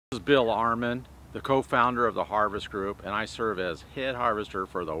This is Bill Arman, the co-founder of the Harvest Group, and I serve as head harvester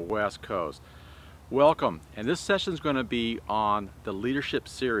for the West Coast. Welcome, and this session is going to be on the leadership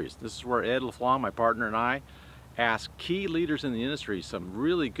series. This is where Ed LaFlamme, my partner, and I ask key leaders in the industry some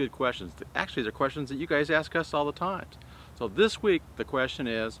really good questions. Actually, they're questions that you guys ask us all the time. So this week, the question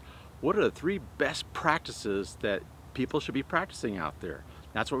is, what are the 3 best practices that people should be practicing out there?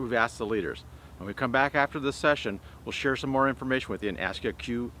 That's what we've asked the leaders. When we come back after this session, we'll share some more information with you and ask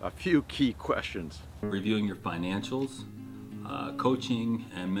you a few key questions. Reviewing your financials, coaching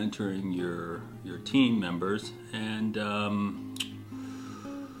and mentoring your team members, and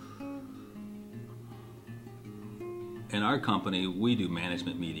in our company we do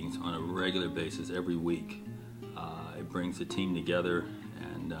management meetings on a regular basis every week. It brings the team together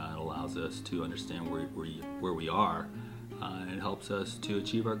and it allows us to understand where we are, and it helps us to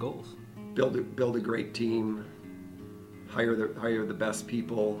achieve our goals. Build a great team, hire the best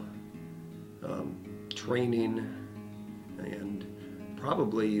people, training, and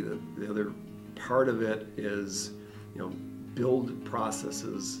probably the other part of it is, build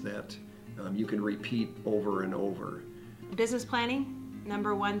processes that you can repeat over and over. Business planning,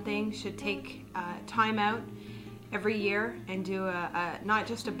 number 1 thing, should take time out every year and do not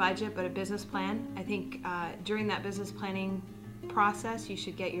just a budget but a business plan. I think during that business planning process you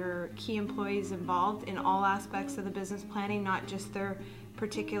should get your key employees involved in all aspects of the business planning, not just their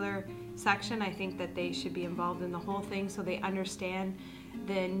particular section. I think that they should be involved in the whole thing so they understand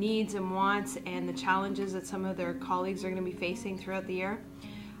the needs and wants and the challenges that some of their colleagues are going to be facing throughout the year.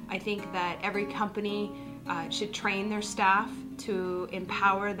 I think that every company should train their staff to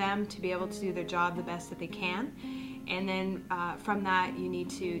empower them to be able to do their job the best that they can. And then from that you need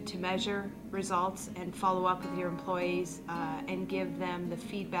to measure results and follow up with your employees and give them the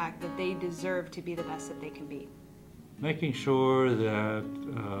feedback that they deserve to be the best that they can be. Making sure that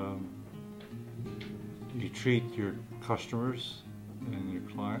you treat your customers and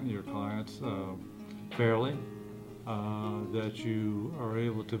your clients fairly, that you are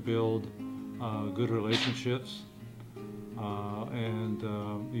able to build good relationships, and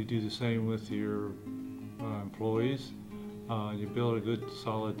you do the same with your employees. You build a good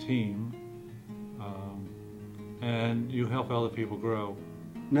solid team, and you help other people grow.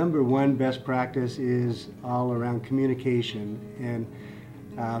 Number 1 best practice is all around communication, and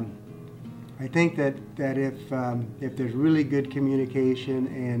I think that if there's really good communication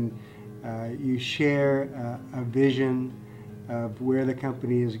and you share a vision of where the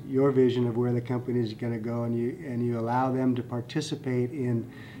company is, your vision of where the company is going to go, and you allow them to participate in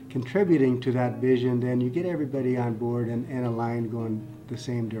contributing to that vision, then you get everybody on board and aligned going the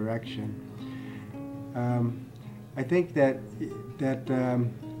same direction. I think that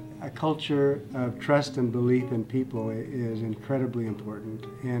a culture of trust and belief in people is incredibly important.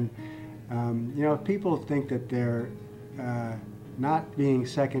 And if people think that they're not being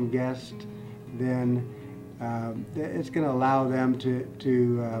second guessed, then it's going to allow them to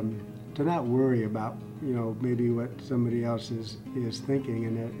not worry about maybe what somebody else is thinking,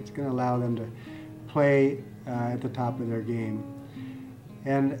 and it's going to allow them to play at the top of their game.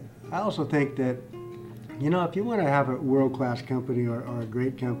 And I also think that if you want to have a world-class company or a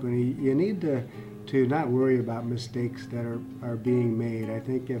great company, you need to not worry about mistakes that are being made. I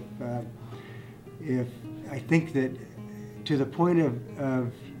think that to the point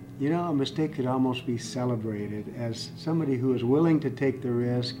of a mistake could almost be celebrated as somebody who is willing to take the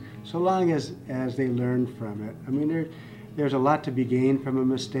risk, so long as they learn from it. I mean, there's a lot to be gained from a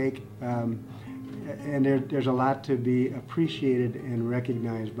mistake, and there's a lot to be appreciated and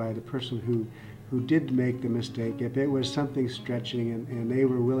recognized by the person who did make the mistake. If it was something stretching and they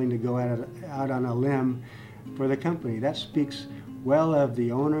were willing to go out on a limb for the company, that speaks well of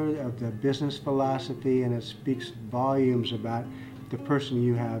the owner, of the business philosophy, and it speaks volumes about the person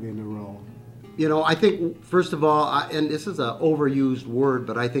you have in the role. I think, first of all, and this is an overused word,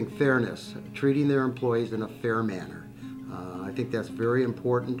 but I think fairness, treating their employees in a fair manner. I think that's very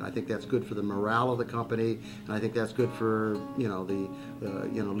important. I think that's good for the morale of the company, and I think that's good for the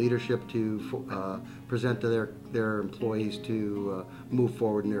leadership to present to their employees to move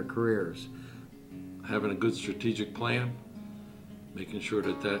forward in their careers. Having a good strategic plan, making sure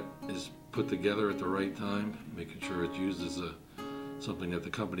that is put together at the right time, making sure it's used as something that the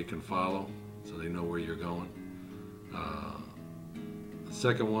company can follow so they know where you're going. The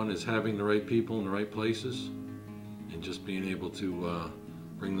second one is having the right people in the right places and just being able to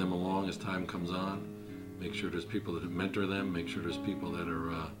bring them along as time comes on. Make sure there's people that mentor them, make sure there's people that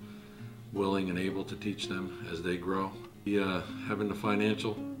are willing and able to teach them as they grow. Having the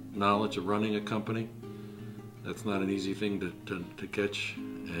financial knowledge of running a company, That's not an easy thing to catch,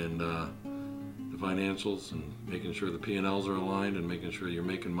 and the financials and making sure the P&Ls are aligned and making sure you're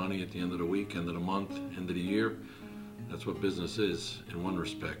making money at the end of the week, end of the month, end of the year. That's what business is in one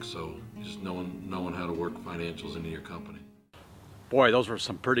respect. So just knowing how to work financials into your company. Boy, those were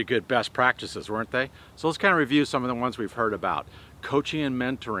some pretty good best practices, weren't they? So let's kind of review some of the ones we've heard about. Coaching and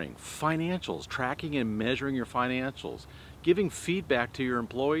mentoring, financials, tracking and measuring your financials, giving feedback to your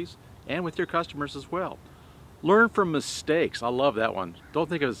employees and with your customers as well. Learn from mistakes. I love that one. Don't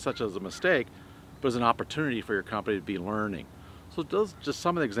think of it such as a mistake, but as an opportunity for your company to be learning. So those are just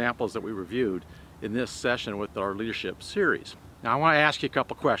some of the examples that we reviewed in this session with our leadership series. Now I want to ask you a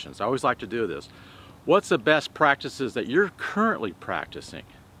couple questions. I always like to do this. What's the best practices that you're currently practicing?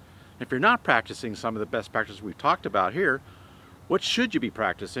 If you're not practicing some of the best practices we've talked about here, what should you be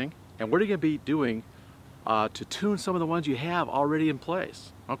practicing, and what are you going to be doing to tune some of the ones you have already in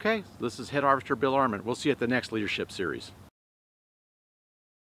place? Okay, this is Head Harvester Bill Arman. We'll see you at the next leadership series.